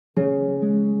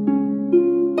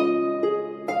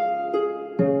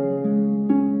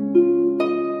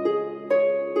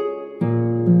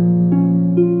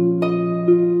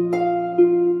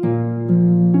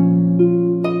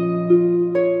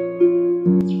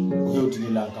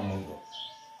utiliser kamondo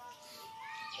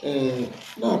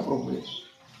na problem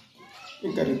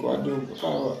ingari ko ado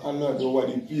Allah do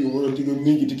wadi pi woro tigo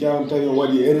mingi tikam tawi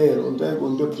wadi erreur on tawi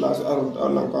on tot place aron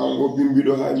Allah ka go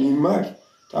bimbido ha ni maki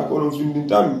ta ko non findi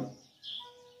tam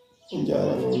on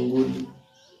jara on godi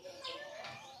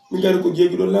ingari ko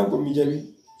jegido lanko mi jabi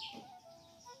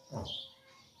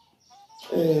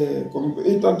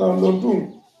comme tantan don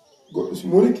tum go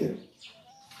smorike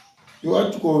yo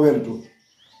accu ko welto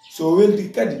so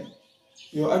welti kadi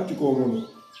yo accu ko mono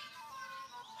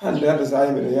hande hande sa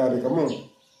yimɓe yaade kam on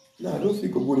na ɗo fi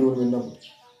ko boni woni men nafude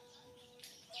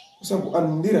sabu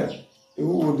andira e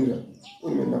huwodira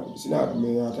woni men nafude sina ɗum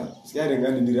men yahata si ayde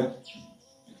gandidira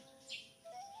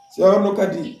si awanno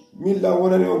kadi milla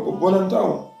wonani on ko bonanta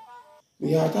on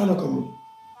mi yahatano kam mum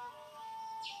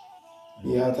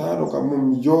mi yahatano kam mum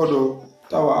mi jooɗo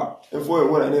tawa e fo e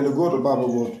wona enene goto baba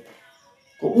goto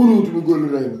ko ɓurutu mi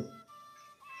gollirayno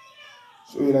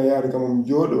so ina yaade kam mum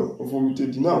jooɗo o fo mi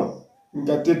teddinama min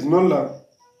ka teddi noon la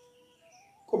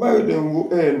ko ɓawi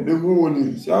ɗen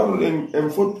huwodiri si awnoɗen en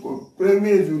fot ko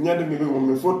premier jour ñande mi ɓe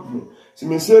mi fotno si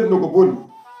min seedno ko boni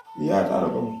mi yahatano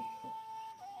kam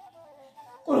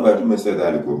kono ɓay to min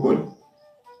seedani ko boni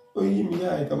o yi mi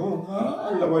yahay kam on ha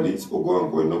Allah waɗi siko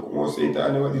goon koye nokku mo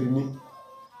seytane waɗiri ni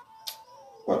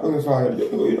waɗɗo mi faayol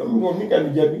joɗɗo ko yiɗo min kandi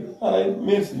jaɓi haray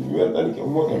merci mi weltanike o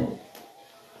moken mo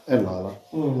Ella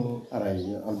aray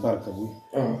albarka bu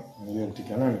yonti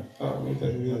kananga mi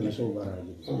kadi Allah so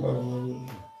baraji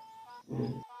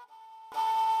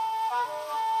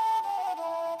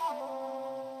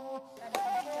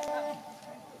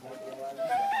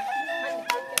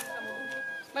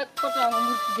kota mo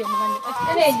murti je mo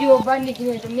ene jiwo bandi ki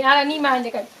mi ala ni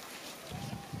mande kadi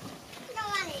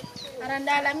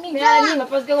arandala mi ala ni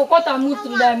parce que ko kota murti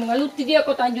da mi lutti de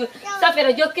kota jo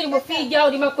safera jokkiri mo fi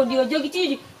jawdi makko dio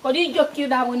jogitiji ko di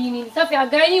jokkirda mo ni safi a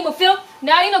gayni mo few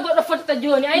ndari no goddo fotata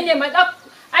joni ayne ma dap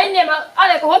ayne ma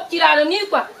ala ko hokkirano ni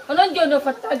quoi onon jondo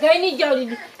fatta gayni jawdi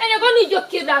di ene ko ni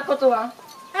jokkirda koto wa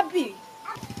abi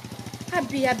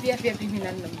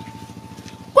minannam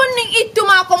konni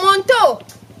ittuma ko monto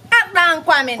ardan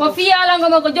ko amen ko fi ala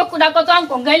ngoma ko jokkuda koto an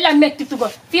ko gayla mettitugo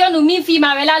fi onu mi fi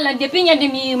ma welalla de pinyande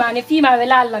mi ma ne fi ma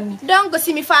welalla mi donc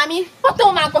si mi fami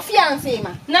koto ma ko fiancé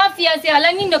ma na fiancé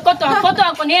ala ni ne koto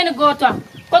ko ne goto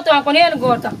koto ma ko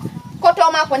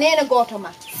nene goto ma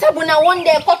sabuna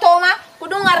wonde koto ma ko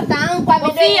dum arta an ko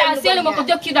amen fi a selo ko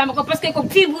jokkirda ko parce que ko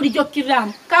fi buri jokkirda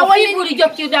ka woni buri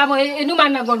jokkirda e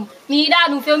numana gon mi da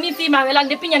dum fe mi fi ma welalla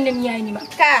de pinyande mi yayni ma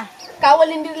ka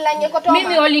wolindir lañe koto ma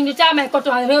mimi wolindi tama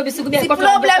koto rewbe sugu be koto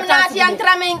problème naati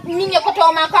entrame minge koto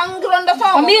ma kan rondo to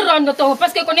ko mi rondo to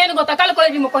parce que ko nene goto kala ko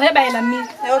mo ko heba ela mi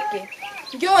ok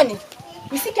joni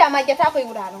mi sikka majjata ko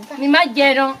yurano ka mi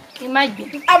majjeno mi majje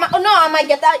ama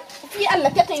majjata fi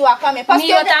Allah tete wa kame parce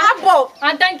que abbo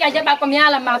en tant que ajaba ko mi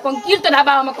ala ma ko kilto da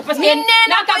ba ma ko parce que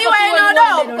na ka ko wayno do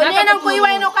ko nenen ko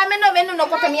wayno ka men no benno no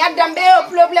ko to mi addambe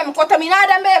problème ko to mi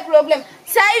nadambe problème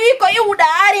sawi ko yuda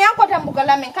ari an ko tambuga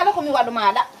lamen kala ko mi wadu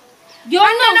mada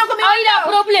jonno ko mi ayda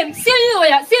problème selu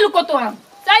ya selu ko to am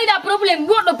sayda problème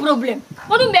godo problème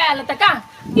ko dum be ala taka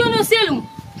jonno selu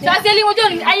sa seli mo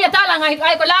joni ayata la ngai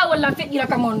ay ko la wala fedira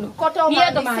kamondo koto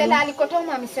ma selali koto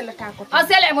ma mi selata koto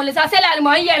asele mo le sa selali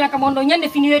mo ayela kamondo nyande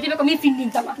fini weti ko mi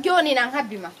findin tama joni nan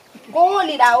habbima ko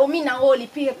woli da o mina woli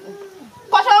pepu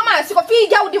koto ma siko fi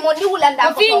jawdi mo di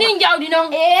wulanda ko fi nin jawdi non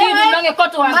fi dum non e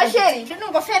koto ma chérie dum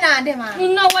ko fenande ma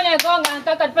no wona ko ngan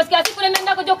tak parce que asiko le men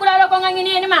da ko jokula ko ngangi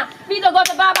ni ma bi do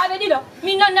goto baba be dido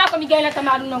min non na ko mi gayla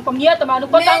tama dum non ko mi yeta ma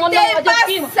ko tango non o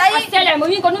jokki asele mo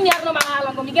wi ko num yarno ma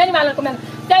ala ko mi gani ma ko men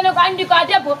tano ko andi ko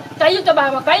adebo tayi to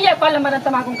baba kay ya ko la mara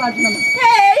tama ko kaduna ma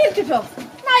yilti to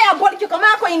na ya bolki ko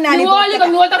ma ko inani ko woli ko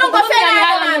mi wota ko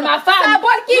fenande ma fa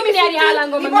bolki mi yari hala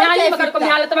ngo mi yali ma ko mi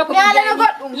hala tama ko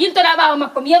yilto da baba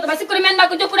makko mi yeta ba sikuri men da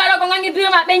ko jokula ko ngangi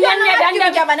biro ma be nyanne be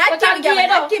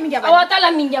ande awata la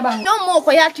min jabana non mo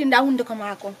ko yatinda hunde ko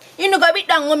mako inu go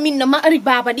biddan on minno mari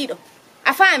baba dido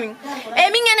a fami e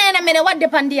min enena mene wadde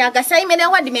pandiyaga say mene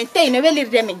wadde men teyno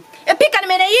welirde men e pikan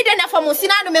mene yide na famo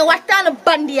sinado men wattano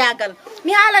bandiyagal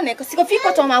mi hala ne ko siko fi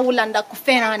ko to ma wulanda ko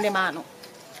fenande mano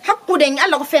hakkude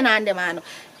Allah ko fenande mano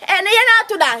e ne yana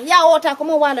tuda ya wota ko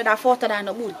mo wala da fota da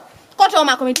no buri ko to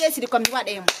ma ko mi desidi ko mi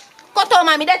wade mo ko to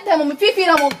ma mi dette mo mi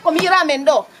fifira mo ko mi ramen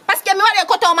do parce que mi wade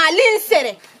ko to ma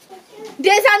linsere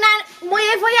déjà nan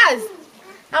moye voyage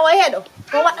awa hedo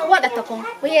ko wadata ko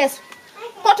yes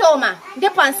koto ma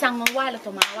dépense ngo wala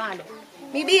to ma walo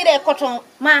mi bire koto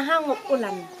ma hango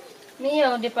ulan Mi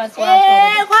on dépasse ko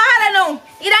hala non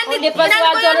on dépasse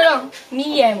wato mi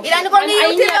yem irani ko ni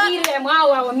yutiro mi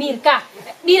wa mir ka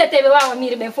bira tebe wa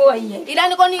mir be fo yi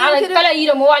irani ko ni yutiro kala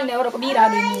yiro mo wanne woro ko bira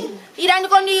do mi irani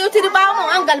ko ni yutiro ba mo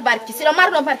angal barki silo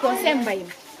marno barki on sembay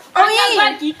angal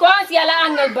barki ko si ala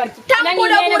angal barki tampo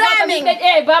do burame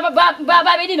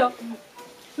baba be dino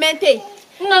mente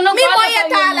no mi moya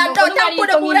tala do tampo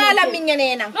do burala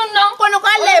mingenena no kono ko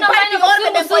alle barki orbe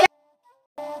be fo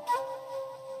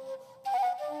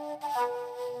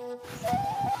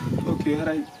ok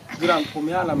haray grand ko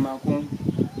mi ala ma kon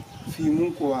fi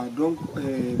mun ko wa donc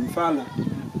mi fala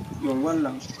yon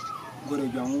walla gore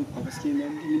jamu ko parce que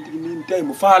min tay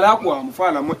mo fala quoi mo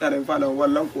fala mo tare fala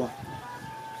walla quoi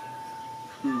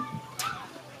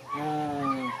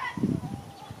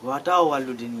wata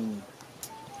wallude nini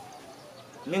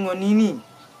min o nini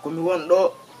ko mi won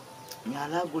do mi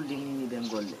ala golde nini ben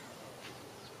golle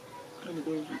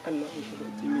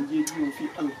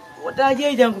wata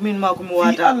je jang min ma ko mi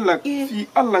wata fi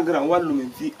Allah grand wallu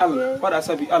men fi Allah wada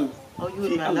sabi Allah o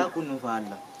yuri na la ko no fa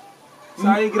Allah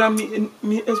sai grand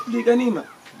mi explique anima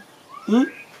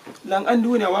lang andi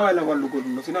woni wawa la wallu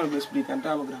godum no final mi explique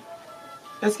anta ma grand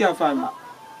est ce que a fami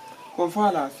ko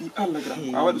fala fi Allah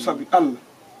grand a wadu sabi Allah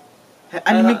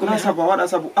anni ko mi sabu wada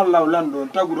sabu Allah lando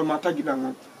taguro ma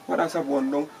tagidan wada sabu on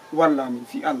don walla min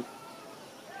fi Allah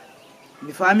mi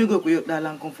fami go ko yodda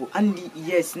lan kon fu andi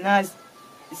yes na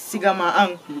sigama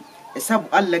an e sabu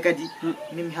Allah kadi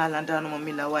min halanta no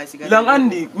min la way sigama lan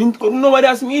andi min ko no wadi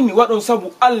asmi inni wadon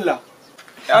sabu Allah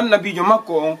annabijo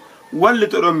makko on walle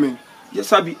to don men ya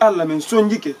sabi Allah men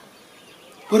sonjike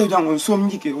woro jang on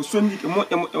sonjike o sonjike mo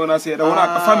wona seeda wona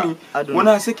ka fami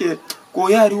wona seke ko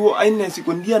yaari wo ayne si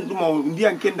ko ndiyan dum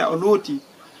ndiyan kenda o loti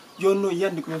jonno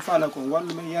yandi ko men fala ko wallu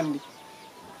men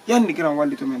yandi gran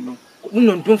walli to men non dum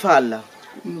non tum fa Allah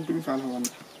dum tum fa Allah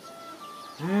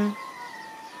walla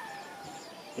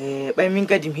bay min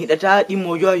kadi mi hidata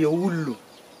dimojo yo wullu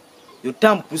yo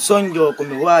tampu sonjo ko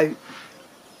mi wawi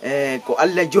ko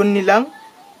Allah jonni lan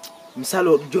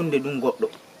misalo jonde dum goddo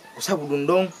ko sabu dum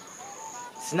don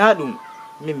sina dum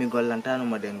min mi gollantano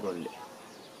ma den golle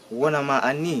wona ma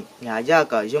anni ya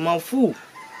jaka je m'en fous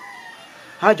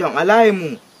ha jon alay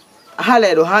mu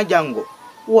hala do ha jango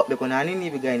wobbe ko nani ni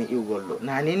be gayni iwgollo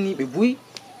nani ni be buy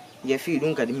ye fi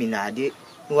dum kadi mi naade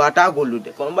wata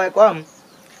gollude kono bay ko am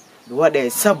do wade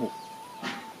sabu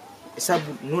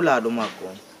nula do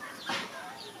makko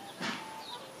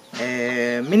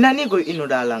minani go ino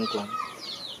dalan ko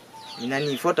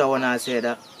minani fota wona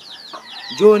seda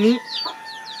joni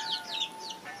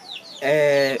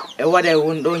e wada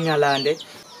wondo nyalande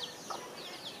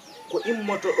ko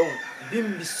immoto don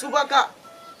bimbi subaka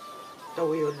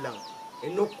taw yollan e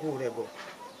nokkure bo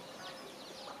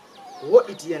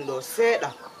woditi en do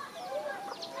seeda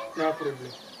na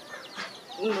problem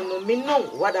no minnon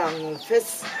wada ngon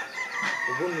fes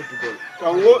ko bonni dugol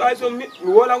taw wo ay so mi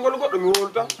wola ngol goddo mi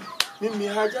wolta min mi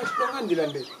haja to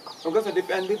ngandilande o gasa de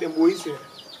andi de boyse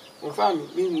o fami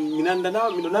min nandana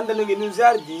min nandana ngeni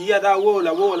zarji ya da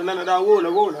wola nana da wola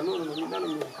no min nana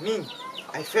min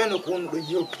ay feno ko on do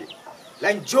yewte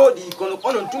lan jodi kono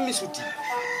onon tummi suti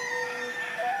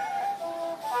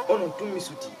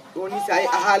do ni sai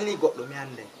a halni goddo mi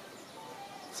ande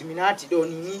siminati do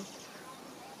ni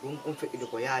dum kon fedde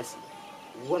ko yaasi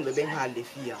wonbe ben haalde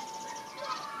fiya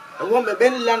wonbe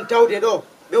ben lan tawde do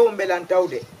be wonbe lan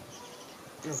tawde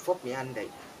min fop mi andai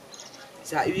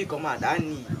sa wi ko ma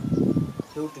dani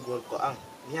hewtugol ko am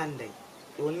mi andai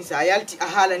do ni sa yalti a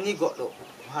hala ni goddo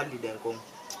haaluden kon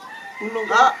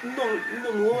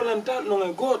non mi wolanta non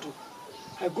ay goto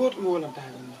mi wolanta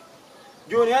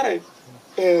joni are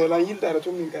la yiltare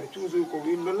to min kare toujours ko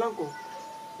wi non lan ko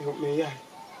yo me yaay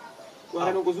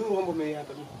wala no ko jour hombo me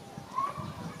yaata dum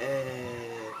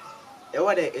e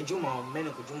wade e juma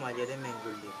men ko juma je de men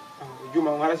golli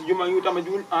juma wala si juma yutama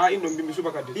jul indo bimbi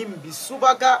subaka de bimbi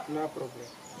subaka na problem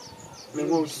men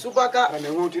go subaka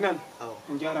ana ngoti nan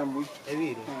njaram bu e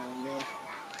wi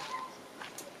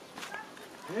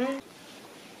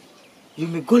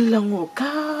yumi gollango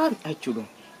kam accudo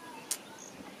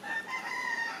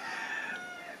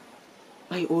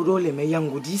ay o dole me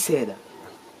yangudi seeda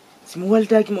simi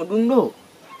waltaki mo dum do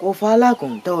ko faala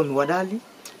kon taw mi wadali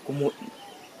ko mo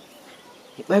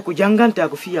bay ko janganta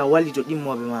ko fiya walli to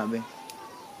dimmobe mabe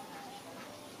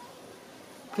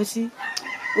kasi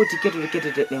oti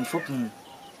ketete den fop mu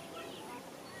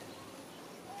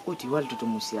oti walto to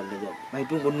musi Allah jab bay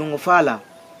dungo nongo faala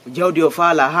jawdi o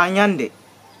faala ha nyande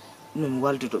non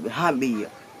walto to be ha beya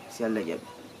si Allah jab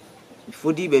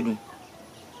fodi be dum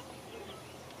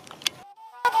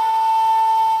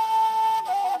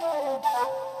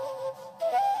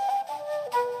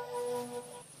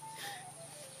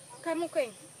koy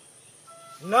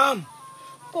Nam.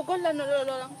 ko golla no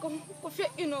lolan ko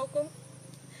fe'ino ko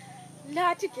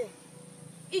laatike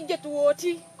ijjatu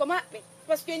woti ko mabbe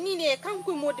parce que ni ne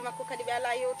kanko modi makko kadi be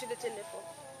ala yewtude téléphone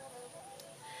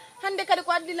hande kadi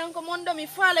ko addilan ko mondo mi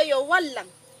faala yo wallan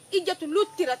ijjatu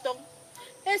luttira ton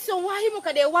e so wahimo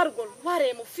kadi wargol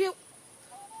ware mo few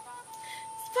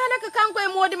faala ka kanko e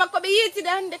modi makko be yitide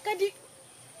hande kadi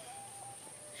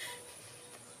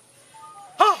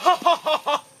Ha ha ha ha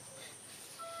ha.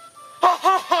 Ha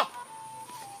ha ha.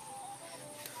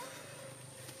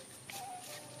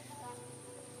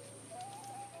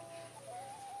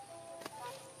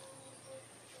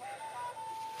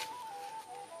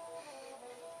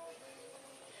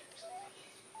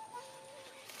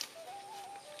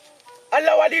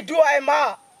 Allah wali du'a e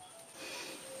ma.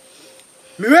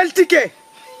 Mi weltike.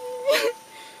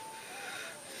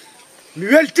 Mi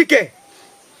weltike.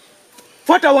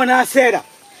 Fota wona seeda.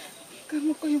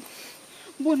 kamo koy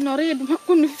bonno reedu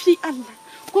makko no fi Allah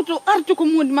koto artu ko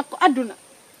modi makko aduna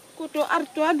koto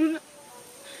artu aduna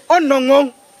On non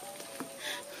on.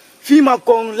 Fi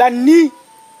makko on lanni.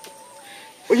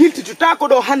 O yiltituta ko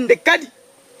do hande kadi.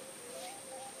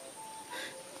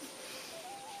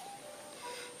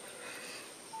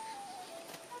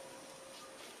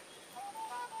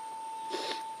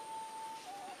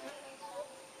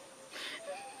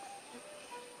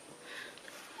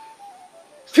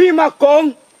 Fima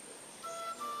kong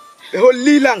e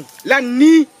holli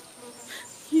lanni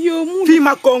yo mu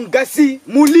fima kong gasi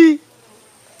muli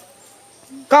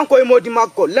kanko e modi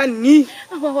makko lanni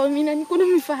awa minani ko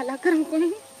mi faala karam ko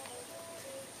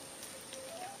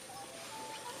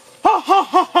ha ha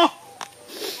ha ha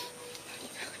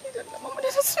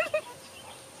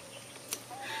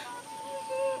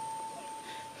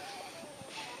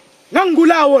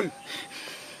nangulawol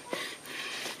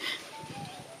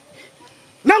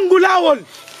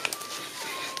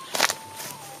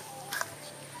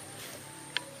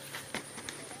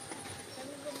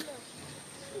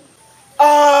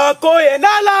koye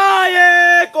nala ye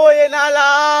koye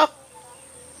nala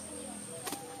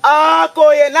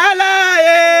koye nala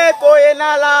ye koye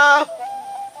nala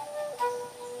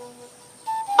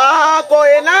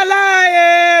koye nala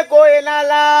ye koye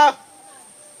nala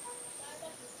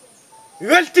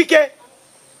weltike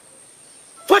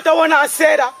fota wona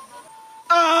seeda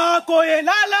koye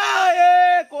nala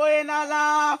ye koye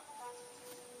nala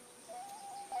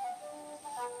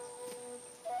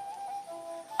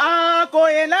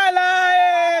koye nala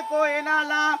ye koye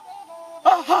nala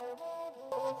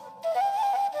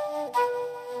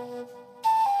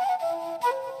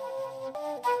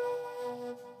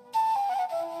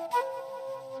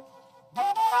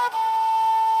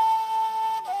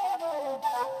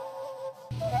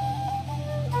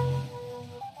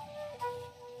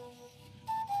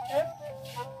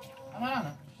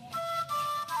Amana.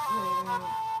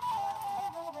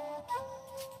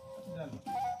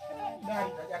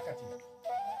 Dari da jakati.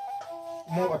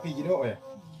 Mo wa piji do oya.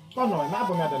 Kono ma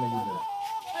bo ngada na yudo.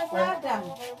 Adam,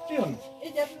 Tion.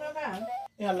 ijatu na kan?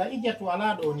 Yalla ijatu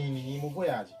ala do ni mo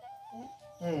boyaji.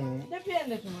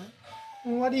 Depende tuma.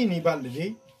 Wadi ni balde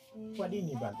de. Wadi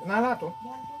ni balde. Na lato.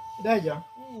 Daija.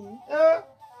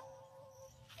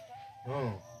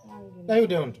 Dayu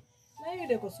de onto. Na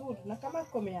yude ko suudu na kama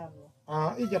komi yaro.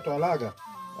 Ijatu alaga.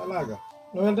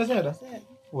 No wenda seda.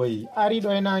 Woi, ari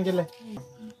do ena angele.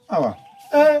 Awa.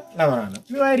 Lawarana.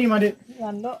 Mi wairi made.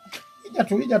 Yando.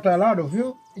 Ijatu alado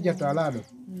view. Ijatu alado.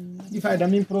 Di faida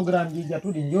min programme di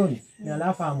ijatu di njoni. Mi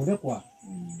ala famu de quoi.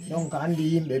 Donc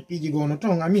andi yimbe piji gono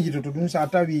ton amiji to dum sa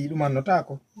tawi dum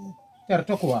annotako.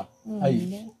 Certo quoi.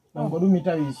 Ayi. Donc dum mi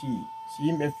tawi si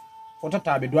yimbe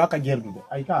fotatabe do aka gerdude.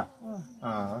 Ay ka.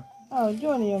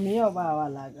 Joni yo mi yo ba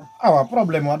walaga. Awa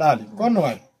problem wadali. Kono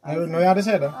way. No yaade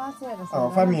seda. Seda.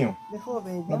 Awa famio. Before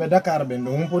be. No be Dakar be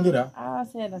ndo humpondira.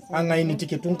 Seda. Anga ini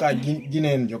ticket tunka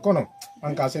Guineen jo kono.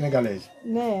 Anka Senegalese.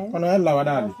 Ne. Kono ella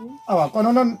wadali. Awa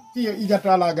kono non ti ijatu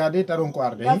alaga de taron ko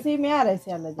arde. Kasi mi ara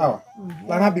si alla. Awa.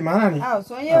 La habi manani.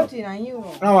 So yewti na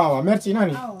euro. Awa, merci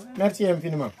nani. Merci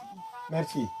infiniment.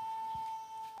 Merci.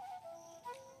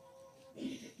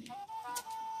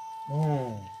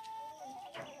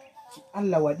 Si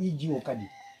Allah wadi jiwo kadi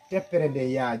teppere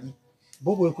de yaaji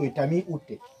bobo ko tami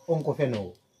utte on ko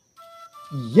fenowo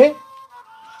ye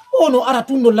ono ara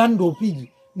tundo lando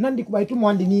piji nandi ko baytu mo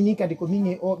andi ni kadi ko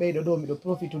minge o beydo do mi do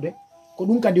profitude ko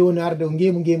dum kadi woni arde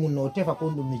ngemu no tefa ko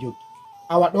dum mi jokki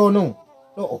awa do non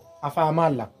do o afa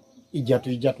malla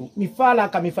ijatu mi fala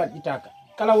ka mi faditaka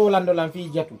kala wo lando lan fi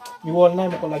ijatu mi wolnay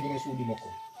mo ko laji e suudi makko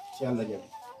si Allah jabi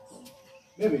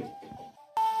bebe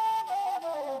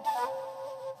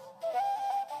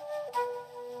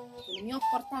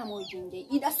portamo jinde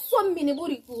ida sombini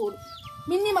buri ko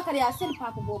minni makari ya sel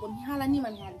papa bobo mi hala ni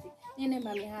man halde nene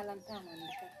ma mi halan tamande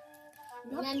ka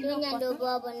nyando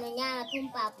bobo no nyana tum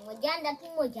papa mo janda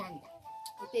tum mo janda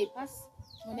ote pas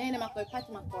mo nene makoy pat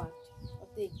makko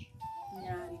ote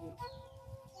nyaari yo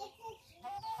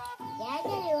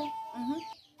yo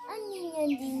anni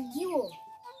nyandi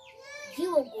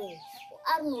jiwo go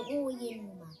arno do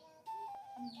yenuma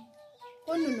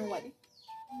konno no wadi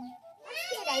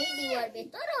kira idi worbe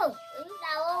toro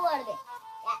dawo worbe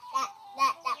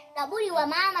da buri wa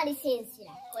mama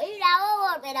lisensira ko dawo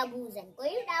worbe da buzan ko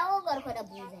dawo gorko da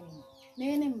buzan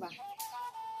nene mba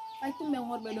fay tumbe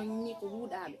horbe do ni ko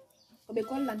wudabe ko be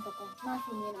gollanta ko ma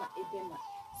fi nene mabbe bemma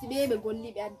si bebe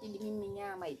golli be addi mimmi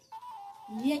nyamay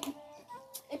yeki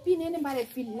e puis nene mbare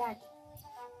fillaki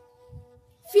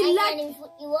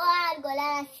iwar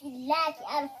gola fillaki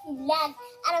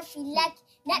ar fillaki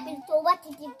nabil to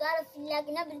watiti to ar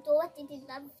fillaki nabil to watiti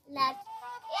to ar fillaki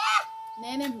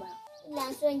nene mba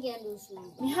la so ngendu su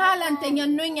mi halante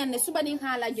nyanno nyanne subani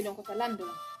halaji don ko to lando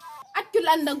accu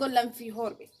landa gollam fi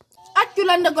horbe accu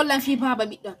landa gollam fi baba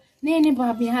biddo nene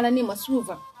baba mi halani ma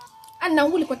suva anna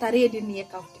wuli ko taredi ni e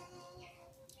kawte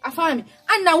afami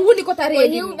anna wuli ko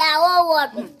taredi ko yuda wo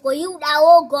worbe ko yuda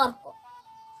wo gorko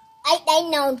ay day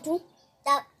nawtu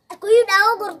ko yuda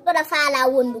wo gorko da fala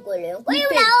wondugol ko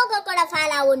yuda wo gorko da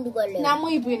fala wondugol na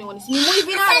moy bini woni ni moy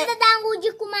bina sanza dangu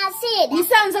jikuma seda ni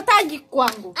sanza tagi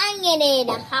kwangu angene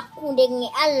da hakkunde ngi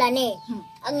alla ne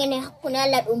angene hakkunde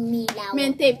alla dum milawo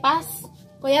mente pas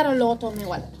ko yaro loto me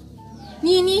wala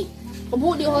ni ko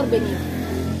budi horbe ni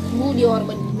budi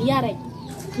horbe ni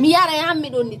mi yara hammi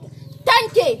don nita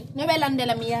tanke ne belande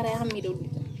la mi yara hammi don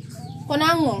nita kono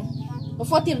angon o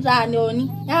fotirta ndoni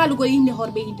yaalu go yinde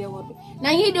horbe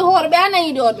na yide horbe ana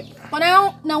yide horbe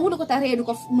kono na wudu ko taredu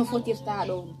ko no fotirta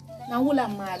do na wula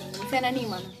maali mi fenani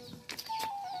man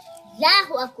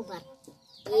Allahu akbar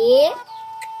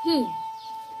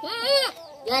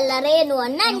yalla reno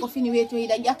nan ko fini weto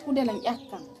ida jakkude lan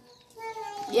yakkan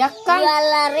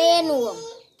yalla reno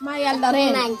ma yalla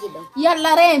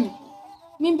reno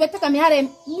min betta kam yare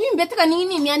min betta kan ni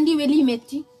mi andi weli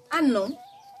metti anno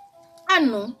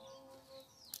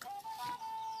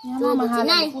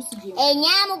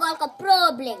nyamu gol ko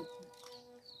problem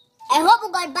e hobu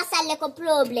gol basalle ko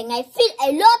problem ay fil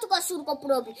ay lotu ko sur ko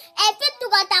problem ay fittu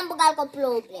gol tambugal ko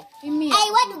problem ay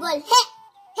wadu gol he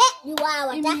di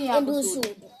wawata e du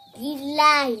suudu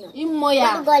billahi no immoya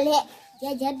wadu gol he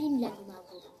jajabim la ma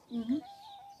ko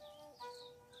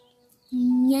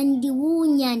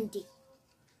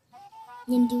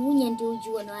nyandi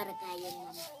ujuwo no ara kayen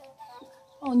mama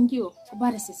on jiwo ko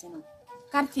bare sesena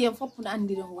quartier fop no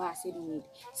andiro wase ni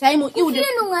say mo iwde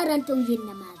no waranto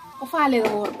yenna ma ko faale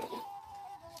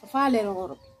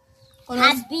worbe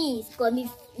habis ko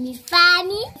mi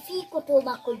fami fi ko to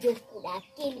makko jokkuda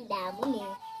kelida mu ne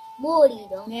mori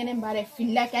do nene bare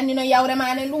fillaki andi no yawre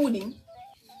mane ludi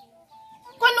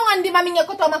kono andi mami nge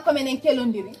ko to makko menen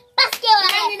kelondiri parce que wala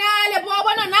andi naale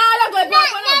bobo no naala go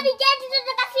bobo no mi jetti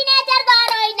to ka fineter do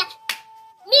roina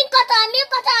min ko to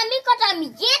mi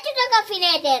jetti to ka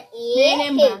fineter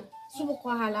nene mba subu ko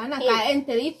hala na ka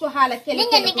enter itto hala kele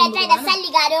ninga tayda salli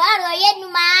gado aro yennu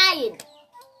maayin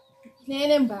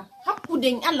nene mba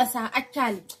hakkuden Allah sa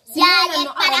accali ya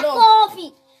no para kofi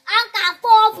anka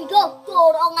fofi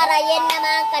doctor on ara yenna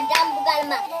ma anka dambugal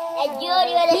ma e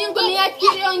jori wala min ko mi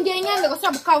yakkiri on je nyande ko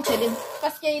sabu kawte den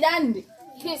parce que idande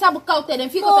sabu kawte den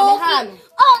fiko to be halu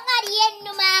on ari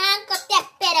yennu ma anka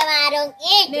teppere maron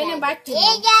nene batti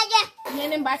jaja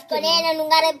nene batti ko nene nu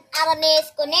ngare aranes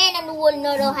ko nene nu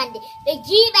wolno do hande be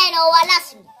jiba no walas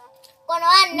kono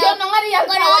anno no ngari yalla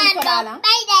ko dala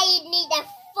bayda ni da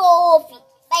fofi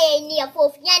bay ni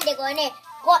fofi nyande ko ne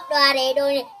goddo are do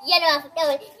ne yelo af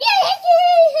dawol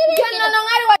no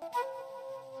ngari wa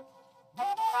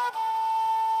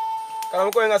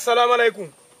kalam ko en assalamu alaikum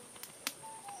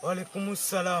wa alaikum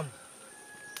assalam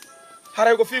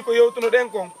haray ko fi ko yewtuno den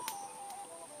kon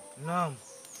naam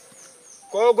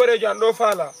ko gore jan do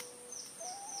fala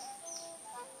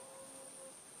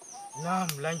naam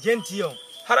lan jenti yo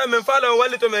haray men fala on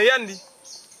wallito men yandi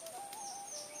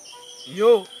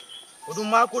yo odum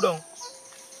maku don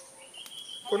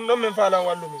kon don men fala on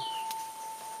wallumi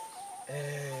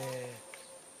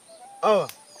awa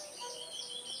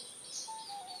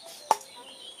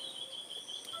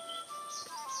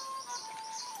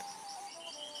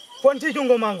ponti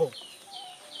jungo mango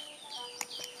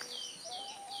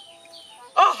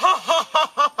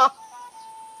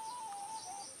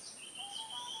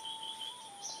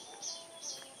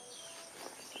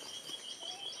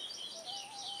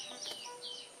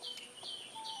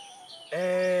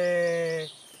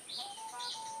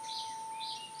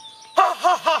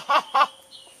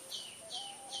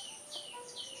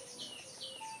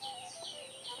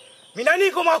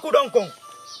ko ma ku don kon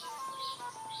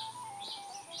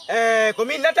ko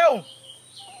min nataw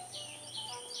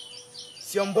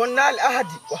si on bonnal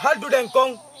ahadi ko halduden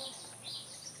kon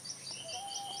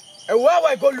e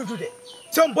wawa golludude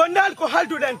si on bonnal ko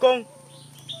halduden kon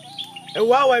e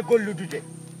wawa golludude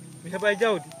mi heɓa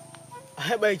jawdi a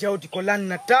heɓa jawdi ko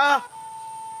lannata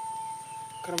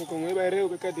karama ko heɓa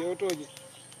rewɓe kadi otoje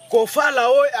ko fala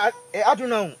o e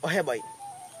aduna on o heɓay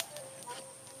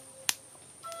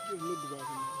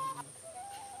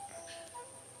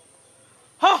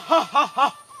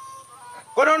ha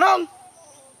kono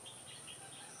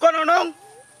noon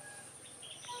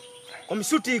komi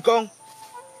suti kon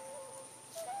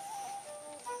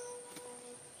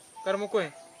karama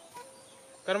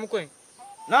koyen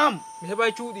nam mi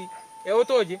heɓa cuuɗi e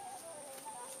otoje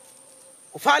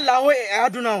ko falla o e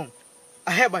aduna on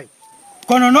a heɓay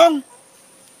kono noon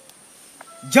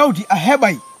jawdi a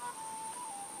heɓay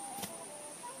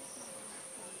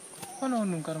hono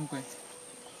on ɗum karama koyen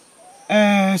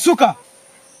suka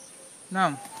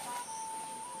nam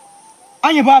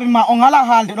anye baabi ma on ala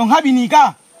haalde ɗon haɓini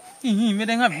ka hi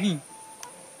meɗen haɓi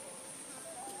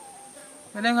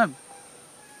meɗen haɓi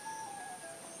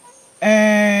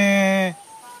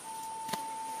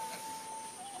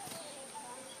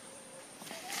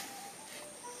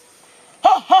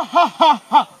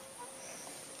ha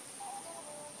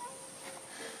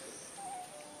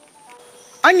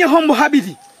anye hombo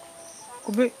haɓiti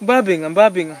ko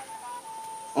babenga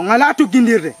on ala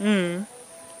tuggindirde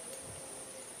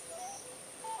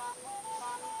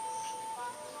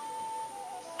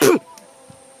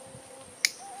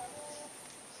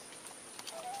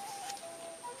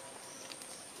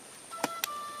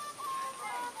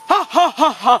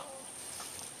ha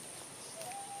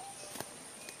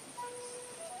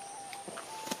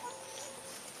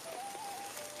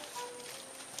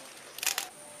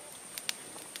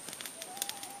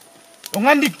on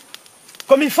andi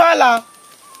komi faala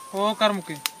o karama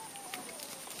koyen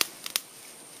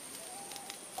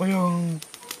koyo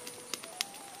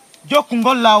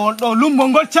jokkugol lawol ɗo lumbol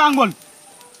ngol cangol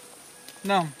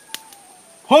nam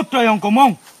hottoyon ko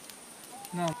mon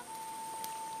nam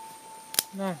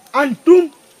antum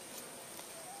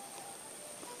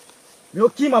mi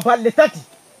hokkima balɗe tati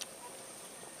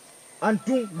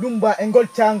antum lumba e ngol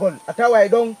cangol a tawa e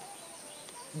ɗon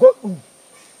goɗɗum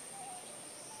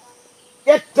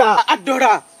ƴetta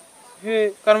addora he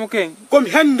karama koyen komi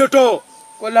hendoto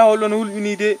ko lawol ɗon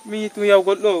hulɓinide min yittum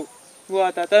yawgol ɗo mi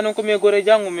wawata tawi noon komi e gore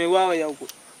janggo mi wawa yawgol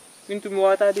min tumi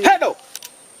wawata de heɗo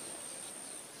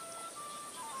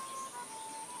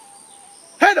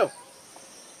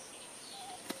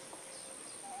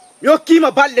mi hokkima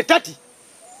balɗe tati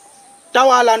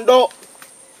tawalan ɗo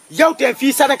yawten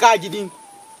fi sadakaji ɗin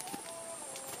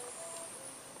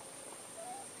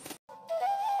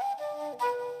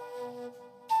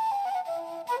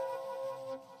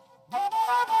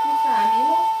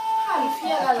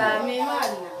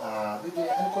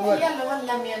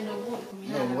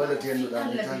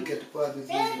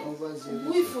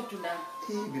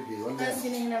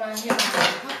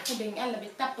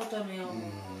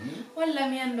walla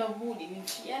mi ando buuɗi min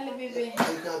fi yalla bébé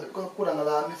ko kurang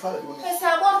la mi fala dum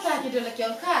sa borta ki de la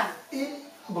kyon ka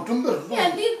botum ber ya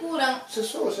di kurang c'est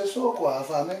so quoi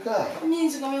fa me ka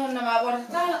min su ko mi wonna ma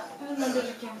borta non do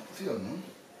kyon fi on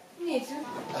ni tu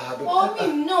o mi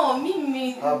no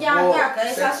mi ya ka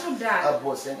sa su da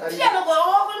abo sen ari ya no ko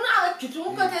na ki tu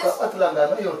ko te atlanga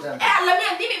no yo tan alla mi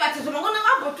andi mi batte sono con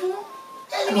na botu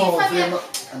mi famia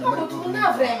botu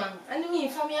na vraiment ani mi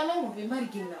famia me mo be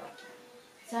margina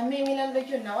Sampai milan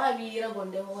bejo nawa bira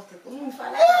gonde wote kumi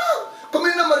fala.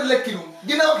 Kami na mari lekki dum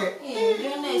gina oke.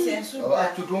 Yo na sensu.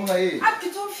 Akki tunga e. Akki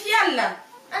tun fialla.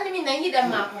 Andi min nangi da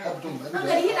mako.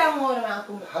 Angari hida ngor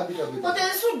mako. Habita be. Pote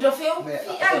su do feu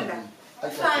fialla.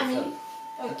 Fami.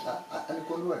 Ani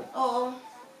konduwa. Oh.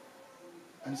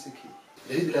 Ani seki.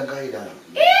 Hidi la ngai dala.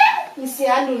 Mi se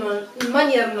andu no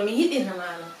manier no mi hidi na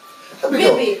mala.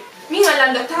 Bebe, mi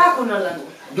ngalanda ta ko no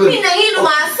lando. Mi nangi do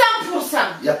ma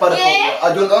 100%. Ya para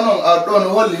ajon don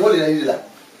holli na hidi la.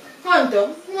 Quanto?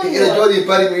 Ila jodi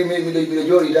pari mi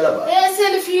jodi dala ba.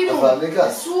 Se le fino. Afameka.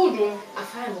 Sudu.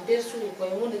 Afami de su ko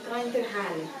wonde 30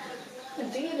 hali.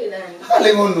 Hale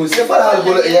ngondu se fara hal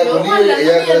bolo ya ko ni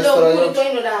ya restaurant.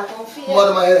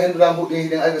 Wala ma hen ram bu ni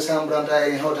den ay sambranta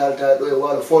e hotel ta do e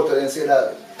wala photo en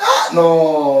sela.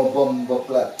 No bom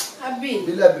bokla. Abi.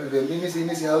 Bila bebe mi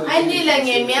misi hawri. Andi la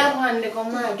nge mi ar hande ko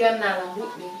ma jonna la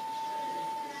buddi.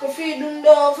 Ko fi dum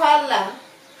do falla.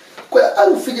 Ko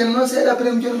alu fijen non sela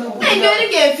prem jonna. E jori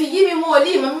ke fiji mi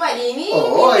moli ma madi ni.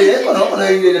 Oh ye kono na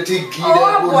ile tigi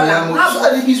da ko nyamu. So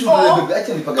ali bisu do bebe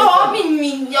acci ni paga. To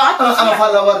min yot. Ana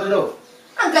falla warde do.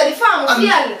 Ankari famu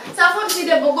fial. Sa forse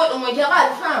de bogot mo jagal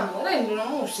famu. Rendo no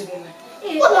musirina.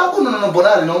 Wala ko non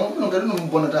bonare no, non credo non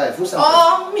bonata forse.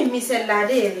 Oh, mi sella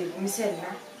de, mi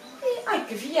sella. Ai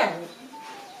che fial.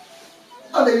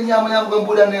 Ande nyama ko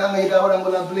budane anga ida wala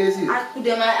ngola plaisir. Aku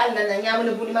de ma alla na nyama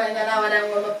le budi ma na wala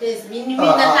ngoma plaisir. Ni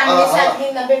na tan message ni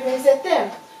na be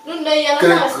setem. Dun do yalla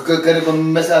nas. Kare ko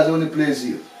message woni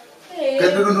plaisir.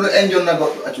 Kare dun enjoy na go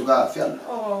acuka fial.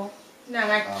 Oh, na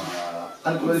ngat.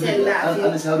 An ko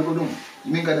an sa ko dum.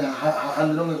 Min kan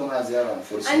han dum ko na ziara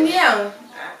forse. An yang.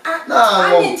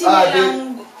 Na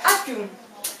mo. Aku.